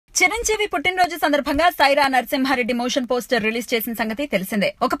చిరంజీవి పుట్టినరోజు సందర్భంగా Sye Raa Narasimha Reddy motion poster release చేసిన సంగతి తెలిసిందే.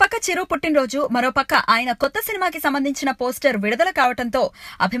 ఒక పక్క చిరు పుట్టినరోజు, మరో పక్క ఆయన కొత్త సినిమాకి సంబంధించిన పోస్టర్ విడుదల కావడంతో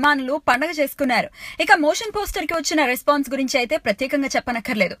అభిమానులు పండగ చేసుకున్నారు. ఇక మోషన్ పోస్టర్ కి వచ్చిన రెస్పాన్స్ గురించి అయితే ప్రత్యేకంగా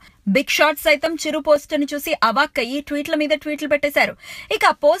చెప్పనక్కర్లేదు. బిగ్ షాట్ సైతం చిరు పోస్టర్ ని చూసి అవాక్కయ్యి ట్వీట్ల మీద ట్వీట్లు పెట్టేశారు.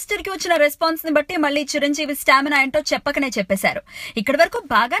 ఇక పోస్టర్ కి వచ్చిన రెస్పాన్స్ ని బట్టి మళ్లీ చిరంజీవి స్టామినా ఏంటో చెప్పకనే చెప్పేశారు. ఇక్కడి వరకు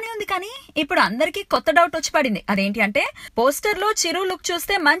బాగానే ఉంది, కానీ ఇప్పుడు అందరికీ కొత్త డౌట్ వచ్చి పడింది. అదేంటి అంటే, పోస్టర్ లో చిరు లుక్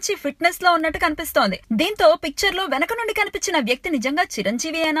చూస్తే మంచి ఫిట్నెస్ లో ఉన్నట్టు కనిపిస్తోంది. దీంతో పిక్చర్ లో వెనక నుండి కనిపించిన వ్యక్తి నిజంగా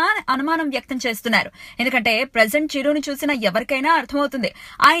చిరంజీవియేనా అని అనుమానం వ్యక్తం చేస్తున్నారు. ఎందుకంటే ప్రెజెంట్ చిరుని చూసిన ఎవరికైనా అర్థమవుతుంది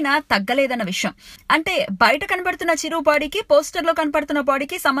ఆయన తగ్గలేదన్న విషయం. అంటే బయట కనబడుతున్న చిరు బాడీకి పోస్టర్ లో కనపడుతున్న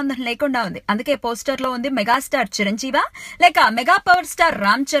బాడీకి సంబంధం లేకుండా ఉంది. అందుకే పోస్టర్ లో ఉంది మెగాస్టార్ చిరంజీవా లేక mega power star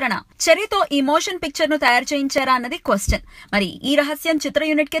Ram Charan. చెరీతో ఈ మోషన్ పిక్చర్ ను తయారు చేయించారా అన్నది క్వశ్చన్. మరి ఈ రహస్యం చిత్ర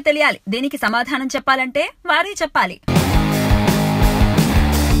యూనిట్ కే తెలియాలి. దీనికి సమాధానం చెప్పాలంటే వారే చెప్పాలి.